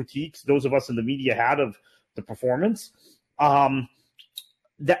some of the critiques those of us in the media had of the performance.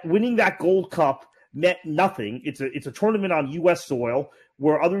 That winning that Gold Cup meant nothing. It's a tournament on U.S. soil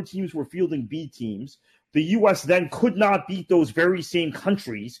where other teams were fielding B teams. The U.S. then could not beat those very same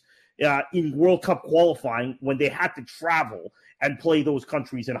countries in World Cup qualifying when they had to travel and play those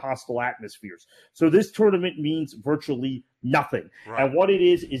countries in hostile atmospheres. So this tournament means virtually nothing. Right. And what it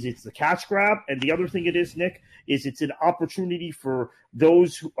is it's the cash grab. And the other thing it is, Nick, is it's an opportunity for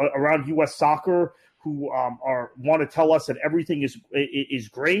those who, around U.S. soccer who want to tell us that everything is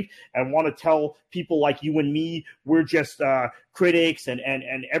great and want to tell people like you and me we're just critics and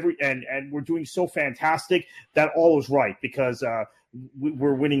we're doing so fantastic that all is right because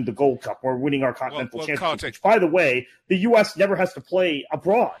we're winning the Gold Cup, we're winning our Continental Championship. Which, by the way, the U.S. never has to play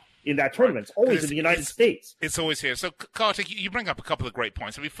abroad in that tournament. It's always in the United States. It's always here. So, Kartik, you bring up a couple of great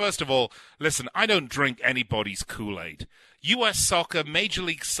points. I mean, first of all, listen, I don't drink anybody's Kool-Aid. U.S. soccer, Major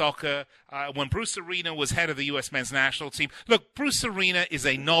League Soccer, when Bruce Arena was head of the U.S. men's national team. Look, Bruce Arena is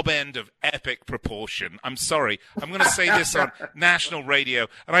a knob end of epic proportion. I'm sorry. I'm going to say this on national radio.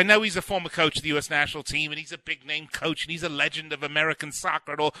 And I know he's a former coach of the U.S. national team, and he's a big-name coach, and he's a legend of American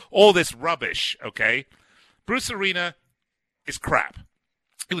soccer and all this rubbish, okay? Bruce Arena is crap.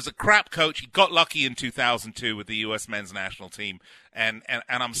 He was a crap coach. He got lucky in 2002 with the U.S. men's national team, and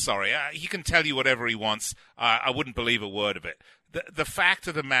I'm sorry. He can tell you whatever he wants. I wouldn't believe a word of it. The fact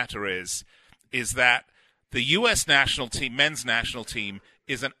of the matter is that the U.S. national team, men's national team,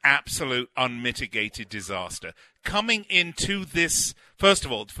 is an absolute unmitigated disaster. Coming into this, first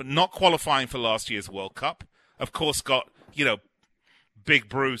of all, for not qualifying for last year's World Cup, of course, got Big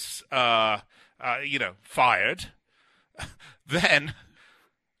Bruce, fired. Then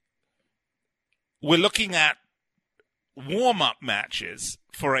we're looking at warm-up matches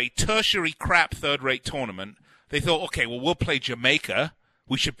for a tertiary crap third-rate tournament. They thought, okay, well, we'll play Jamaica.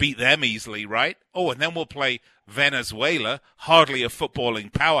 We should beat them easily, right? Oh, and then we'll play Venezuela, hardly a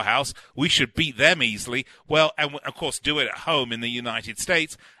footballing powerhouse. We should beat them easily. Well, and of course, do it at home in the United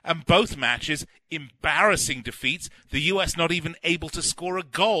States. And both matches, embarrassing defeats. The U.S. not even able to score a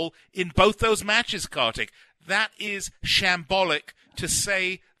goal in both those matches, Kartik. That is shambolic, to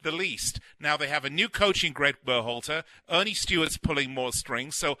say the least. Now, they have a new coach in Greg Berhalter. Ernie Stewart's pulling more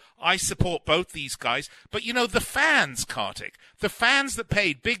strings, so I support both these guys. But, the fans, Kartik, the fans that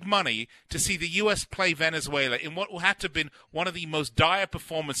paid big money to see the U.S. play Venezuela in what had to have been one of the most dire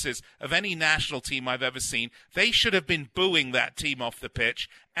performances of any national team I've ever seen, they should have been booing that team off the pitch,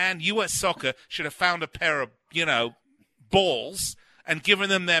 and U.S. soccer should have found a pair of, balls and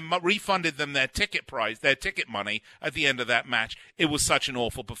refunded them their ticket price, their ticket money at the end of that match. It was such an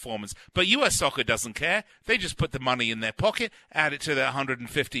awful performance. But U.S. soccer doesn't care. They just put the money in their pocket, add it to their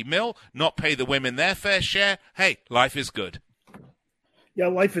 $150 million, not pay the women their fair share. Hey, life is good. Yeah,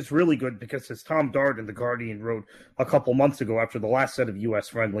 life is really good because, as Tom Dart in The Guardian wrote a couple months ago after the last set of U.S.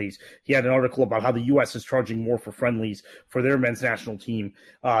 friendlies, he had an article about how the U.S. is charging more for friendlies for their men's national team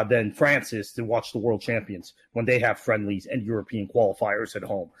than France is to watch the World Champions when they have friendlies and European qualifiers at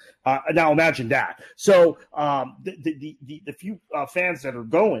home. Now imagine that. So the few fans that are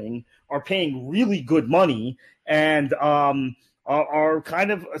going are paying really good money and are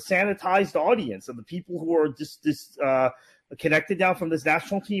kind of a sanitized audience of the people who are just connected now from this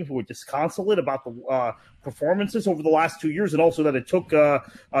national team, who are disconsolate about the performances over the last 2 years, and also that it took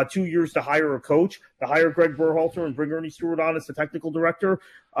 2 years to hire a coach, to hire Greg Berhalter and bring Ernie Stewart on as the technical director.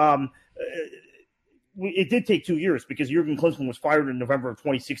 It did take 2 years because Jurgen Klinsmann was fired in November of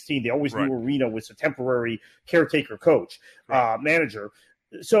 2016. They always knew Arena was a temporary caretaker coach, manager.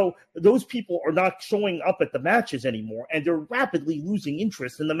 So those people are not showing up at the matches anymore, and they're rapidly losing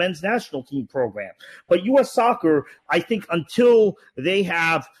interest in the men's national team program. But U.S. soccer, I think, until they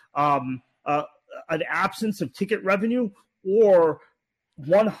have an absence of ticket revenue or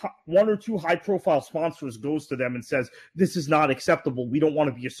one or two high-profile sponsors goes to them and says, this is not acceptable, we don't want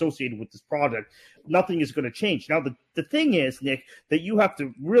to be associated with this product, nothing is going to change. Now, the thing is, Nick, that you have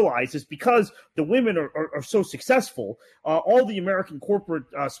to realize is because the women are so successful, all the American corporate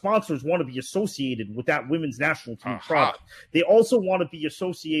sponsors want to be associated with that women's national team product. They also want to be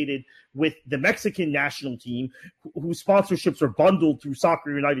associated with the Mexican national team, whose sponsorships are bundled through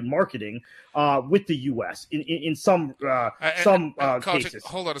Soccer United marketing with the U.S. in some cases.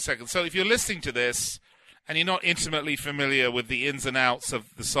 Hold on a second. So if you're listening to this and you're not intimately familiar with the ins and outs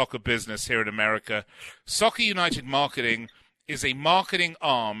of the soccer business here in America, Soccer United Marketing is a marketing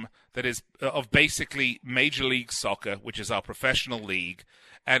arm that is of basically Major League Soccer, which is our professional league.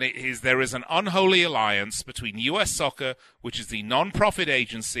 And there is an unholy alliance between U.S. Soccer, which is the non-profit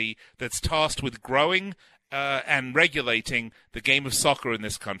agency that's tasked with growing and regulating the game of soccer in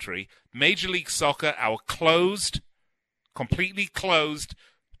this country, Major League Soccer, our completely closed,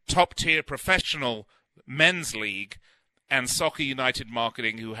 top-tier professional men's league, and Soccer United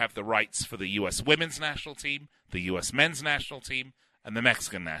Marketing, who have the rights for the U.S. women's national team, the U.S. men's national team, and the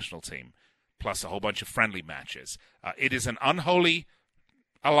Mexican national team. plus a whole bunch of friendly matches. It is an unholy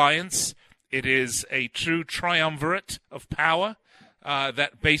alliance. It is a true triumvirate of power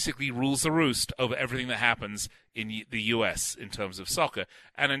that basically rules the roost over everything that happens in the U.S. in terms of soccer.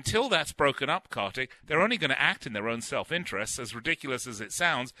 And until that's broken up, Kartik, they're only going to act in their own self-interest. As ridiculous as it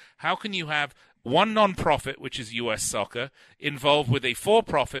sounds, how can you have one non-profit, which is U.S. Soccer, involved with a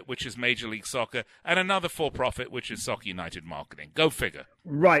for-profit, which is Major League Soccer, and another for-profit, which is Soccer United Marketing? Go figure.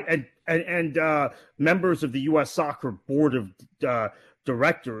 Right, and members of the U.S. Soccer Board of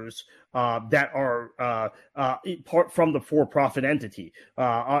Directors that are part from the for-profit entity,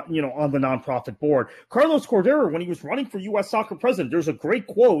 on the nonprofit board. Carlos Cordero, when he was running for U.S. Soccer president, there's a great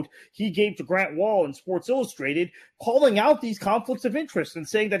quote he gave to Grant Wall in Sports Illustrated, calling out these conflicts of interest and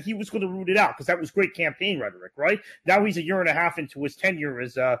saying that he was going to root it out, because that was great campaign rhetoric, right? Now he's a year and a half into his tenure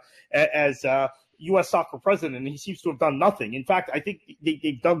as U.S. Soccer president, and he seems to have done nothing. In fact, I think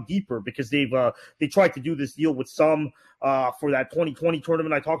they've dug deeper, because they tried to do this deal with some for that 2020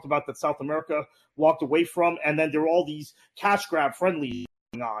 tournament I talked about that South America walked away from, and then there are all these cash grab friendlies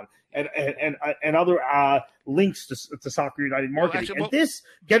going on, and other links to Soccer United Marketing. This,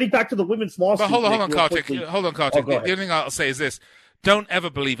 getting back to the women's lawsuit. But hold on, Kartik. The only thing I'll say is this. Don't ever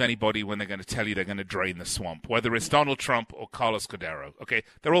believe anybody when they're going to tell you they're going to drain the swamp, whether it's Donald Trump or Carlos Cordero. Okay?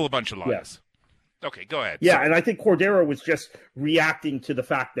 They're all a bunch of liars. Yes. Okay, go ahead. Yeah, and I think Cordero was just reacting to the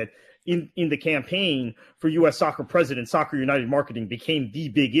fact that in the campaign for U.S. Soccer president, Soccer United Marketing became the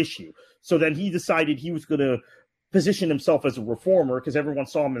big issue. So then he decided he was going to position himself as a reformer, because everyone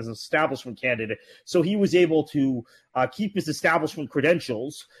saw him as an establishment candidate. So he was able to keep his establishment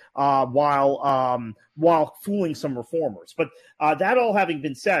credentials while fooling some reformers. But that all having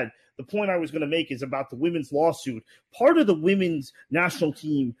been said, the point I was going to make is about the women's lawsuit. Part of the women's national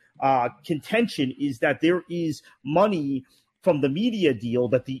team contention is that there is money from the media deal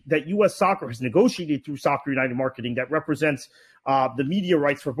that U.S. Soccer has negotiated through Soccer United Marketing that represents the media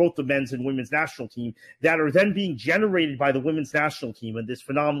rights for both the men's and women's national team, that are then being generated by the women's national team and this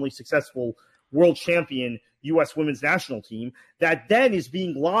phenomenally successful world champion U.S. women's national team, that then is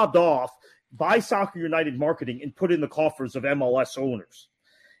being lobbed off by Soccer United Marketing and put in the coffers of MLS owners.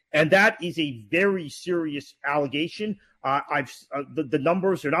 And that is a very serious allegation. The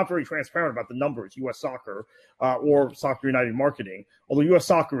numbers, they're not very transparent about the numbers, U.S. Soccer or Soccer United Marketing, although U.S.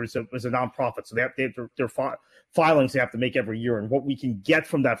 Soccer is a nonprofit, so they have their filings they have to make every year. And what we can get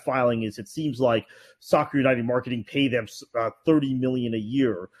from that filing is, it seems like Soccer United Marketing pay them $30 million a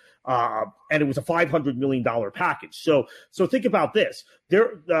year. And it was a $500 million package. So think about this.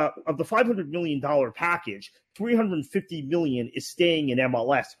 Of the $500 million package, $350 million is staying in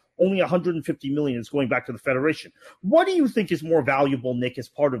MLS. Only $150 million is going back to the federation. What do you think is more valuable, Nick, as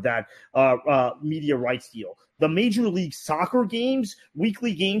part of that media rights deal? The Major League Soccer games,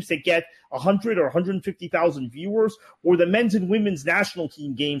 weekly games that get 100 or 150,000 viewers, or the men's and women's national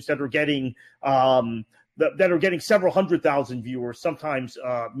team games that are getting several 100,000 viewers, sometimes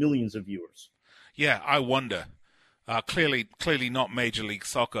millions of viewers? Yeah, I wonder. Clearly not Major League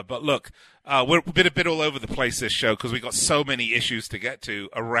Soccer. But look, we're a bit all over the place this show, because we've got so many issues to get to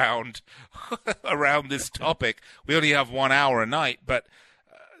around this topic. We only have 1 hour a night, but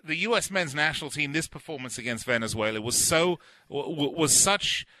the U.S. men's national team, this performance against Venezuela was such,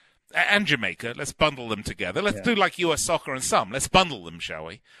 and Jamaica. Let's bundle them together. Let's do like U.S. Soccer and some. Let's bundle them, shall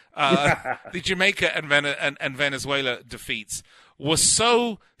we? The Jamaica and Venezuela defeats were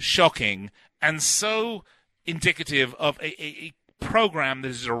so shocking and so indicative of a program that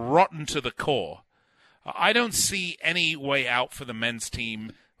is rotten to the core. I don't see any way out for the men's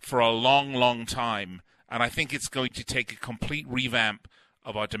team for a long, long time, and I think it's going to take a complete revamp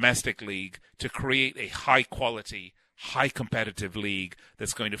of our domestic league to create a high-quality, high competitive league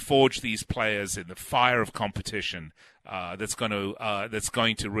that's going to forge these players in the fire of competition, that's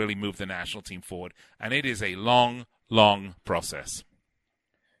going to really move the national team forward. And it is a long, long process.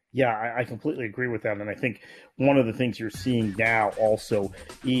 Yeah, I completely agree with that. And I think one of the things you're seeing now also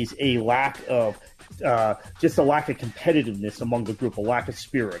is a lack of competitiveness among the group, a lack of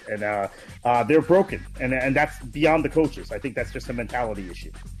spirit. And they're broken. And that's beyond the coaches. I think that's just a mentality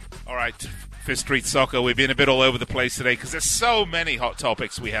issue. All right, Fifth Street Soccer, we've been a bit all over the place today because there's so many hot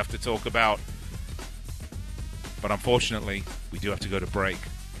topics we have to talk about. But unfortunately, we do have to go to break.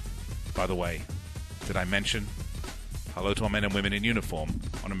 By the way, did I mention hello to our men and women in uniform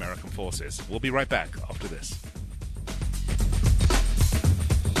on American forces? We'll be right back after this.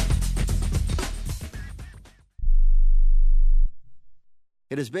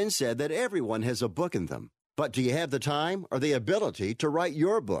 It has been said that everyone has a book in them. But do you have the time or the ability to write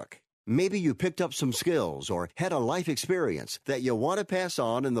your book? Maybe you picked up some skills or had a life experience that you want to pass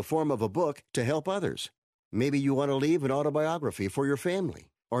on in the form of a book to help others. Maybe you want to leave an autobiography for your family.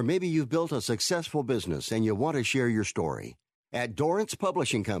 Or maybe you've built a successful business and you want to share your story. At Dorrance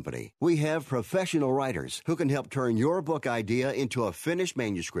Publishing Company, we have professional writers who can help turn your book idea into a finished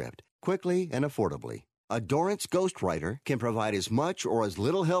manuscript quickly and affordably. A Dorrance ghostwriter can provide as much or as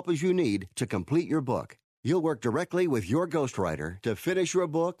little help as you need to complete your book. You'll work directly with your ghostwriter to finish your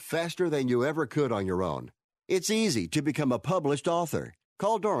book faster than you ever could on your own. It's easy to become a published author.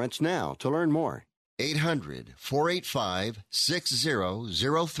 Call Dorrance now to learn more.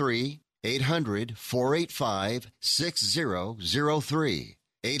 800-485-6003. 800-485-6003.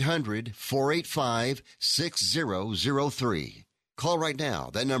 800-485-6003. Call right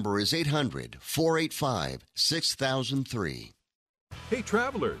now. That number is 800-485-6003. Hey,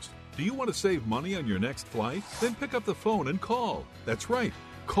 travelers, do you want to save money on your next flight? Then pick up the phone and call. That's right,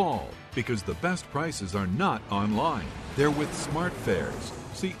 call, because the best prices are not online. They're with SmartFares.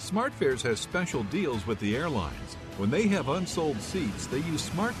 See, SmartFares has special deals with the airlines. When they have unsold seats, they use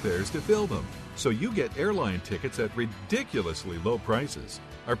SmartFares to fill them. So you get airline tickets at ridiculously low prices.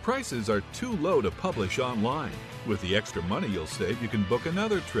 Our prices are too low to publish online. With the extra money you'll save, you can book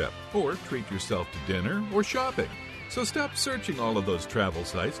another trip or treat yourself to dinner or shopping. So stop searching all of those travel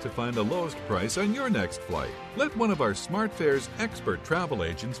sites to find the lowest price on your next flight. Let one of our SmartFares expert travel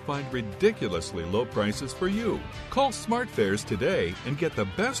agents find ridiculously low prices for you. Call SmartFares today and get the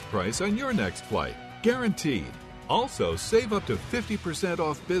best price on your next flight. Guaranteed. Also, save up to 50%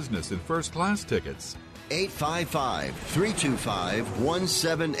 off business and first class tickets.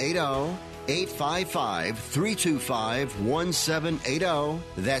 855-325-1780. 855-325-1780.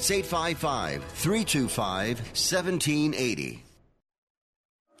 That's 855-325-1780.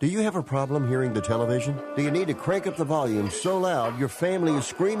 Do you have a problem hearing the television? Do you need to crank up the volume so loud your family is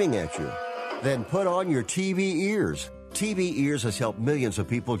screaming at you? Then put on your TV ears. TV Ears has helped millions of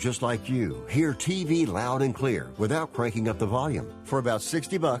people just like you hear TV loud and clear without cranking up the volume. For about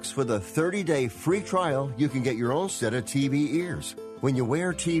 $60 with a 30-day free trial, you can get your own set of TV Ears. When you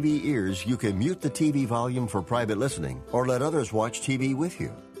wear TV Ears, you can mute the TV volume for private listening or let others watch TV with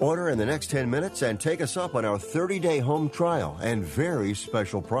you. Order in the next 10 minutes and take us up on our 30-day home trial and very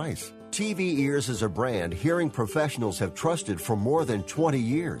special price. TV Ears is a brand hearing professionals have trusted for more than 20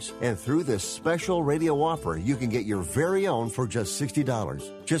 years. And through this special radio offer, you can get your very own for just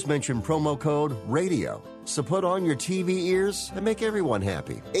 $60. Just mention promo code RADIO. So put on your TV ears and make everyone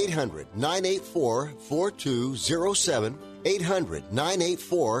happy. 800-984-4207.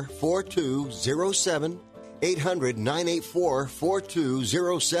 800-984-4207.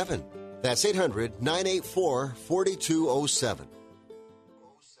 800-984-4207. That's 800-984-4207.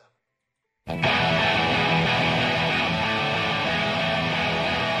 All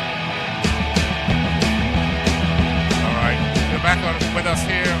right, you're back with us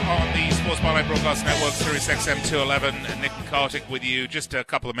here on the Sports Byline Broadcast Network, Sirius XM 211. Nick and Kartik with you. Just a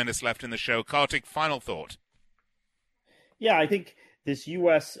couple of minutes left in the show. Kartik, final thought. Yeah, I think this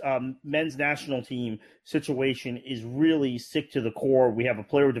U.S. Men's national team situation is really sick to the core. We have a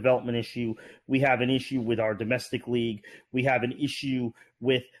player development issue. We have an issue with our domestic league. We have an issue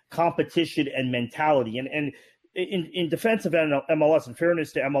with competition and mentality. And in defense of MLS, in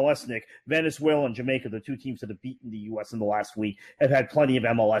fairness to MLS, Nick, Venezuela and Jamaica, the two teams that have beaten the U.S. in the last week, have had plenty of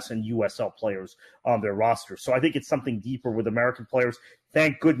MLS and USL players on their roster. So I think it's something deeper with American players.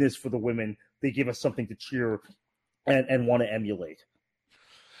 Thank goodness for the women. They give us something to cheer and want to emulate.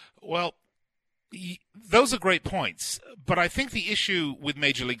 Well, those are great points, but I think the issue with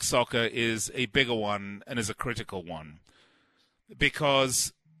Major League Soccer is a bigger one and is a critical one,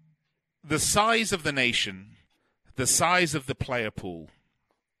 because the size of the nation, the size of the player pool,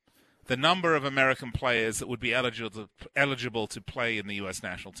 the number of American players that would be eligible to play in the U.S.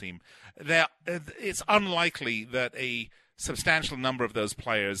 national team, it's unlikely that a substantial number of those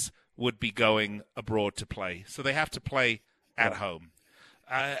players would be going abroad to play. So they have to play at home.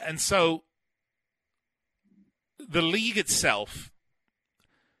 And so the league itself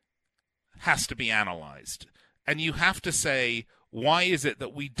has to be analyzed. And you have to say, why is it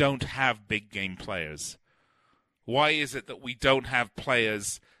that we don't have big game players? Why is it that we don't have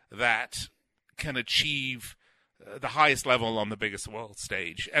players that can achieve the highest level on the biggest world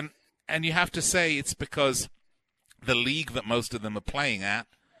stage? And you have to say it's because the league that most of them are playing at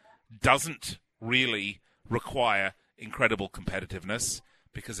doesn't really require incredible competitiveness,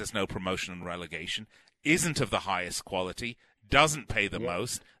 because there's no promotion and relegation, isn't of the highest quality, doesn't pay the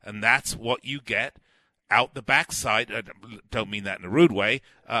most, and that's what you get out the backside, don't mean that in a rude way,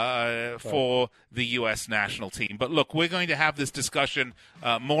 for the U.S. national team. But look, we're going to have this discussion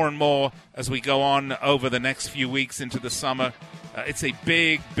more and more as we go on over the next few weeks into the summer. It's a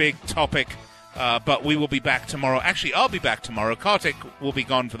big, big topic, but we will be back tomorrow. Actually, I'll be back tomorrow. Kartik will be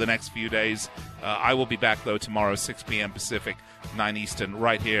gone for the next few days. I will be back, though, tomorrow, 6 p.m. Pacific, 9 Eastern,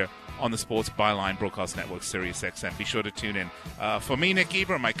 right here on the Sports Byline Broadcast Network, Sirius XM. Be sure to tune in. For me, Nick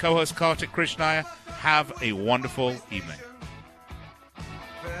Eber, and my co-host, Kartik Krishnaiyer, have a wonderful evening.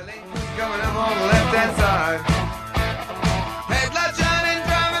 Coming up on the left-hand side.